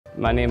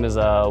My name is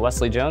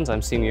Wesley Jones.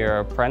 I'm senior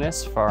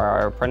apprentice for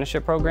our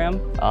apprenticeship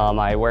program.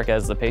 I work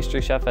as the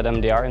pastry chef at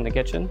MDR in the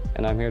kitchen,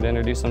 and I'm here to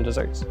introduce some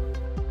desserts.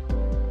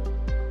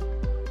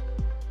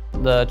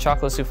 The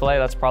chocolate souffle,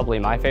 that's probably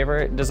my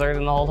favorite dessert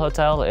in the whole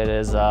hotel. It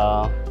is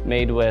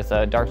made with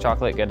dark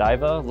chocolate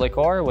Godiva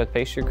liqueur with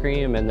pastry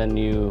cream, and then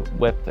you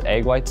whip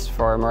egg whites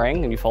for a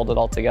meringue and you fold it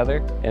all together.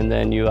 And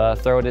then you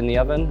throw it in the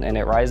oven and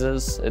it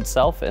rises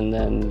itself, and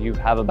then you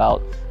have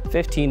about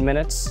 15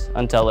 minutes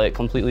until it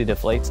completely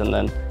deflates, and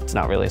then it's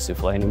not really a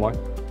souffle anymore.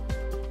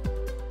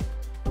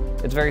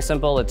 It's very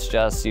simple. It's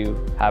just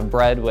you have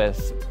bread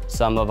with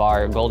some of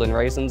our golden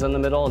raisins in the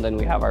middle, and then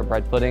we have our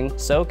bread pudding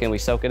soak, and we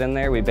soak it in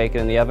there. We bake it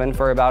in the oven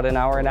for about an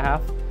hour and a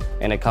half,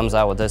 and it comes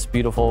out with this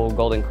beautiful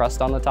golden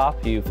crust on the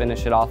top. You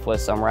finish it off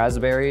with some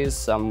raspberries,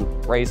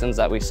 some raisins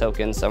that we soak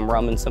in some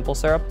rum and simple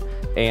syrup,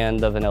 and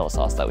the vanilla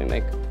sauce that we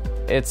make.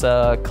 It's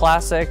a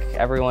classic.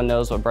 Everyone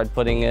knows what bread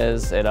pudding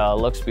is. It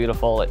looks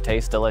beautiful, it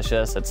tastes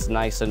delicious, it's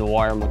nice and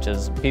warm, which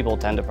is, people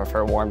tend to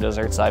prefer warm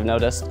desserts, I've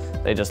noticed.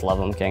 They just love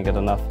them, can't get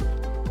enough.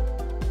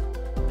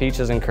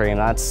 Peaches and cream,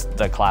 that's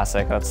the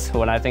classic. That's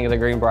when I think of the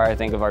Greenbrier, I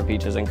think of our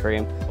peaches and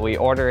cream. We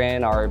order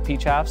in our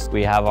peach halves.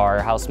 We have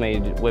our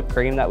house-made whipped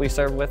cream that we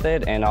serve with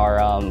it, and our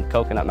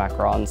coconut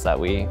macarons that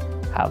we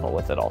have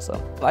with it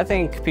also. I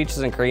think peaches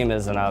and cream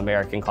is an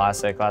American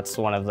classic. That's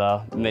one of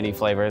the many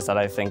flavors that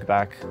I think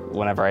back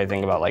whenever I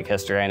think about like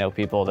history. I know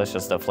people, that's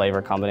just a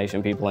flavor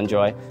combination people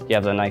enjoy. You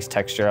have the nice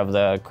texture of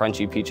the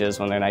crunchy peaches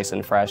when they're nice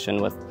and fresh,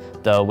 and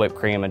with the whipped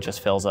cream, it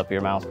just fills up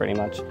your mouth pretty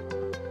much.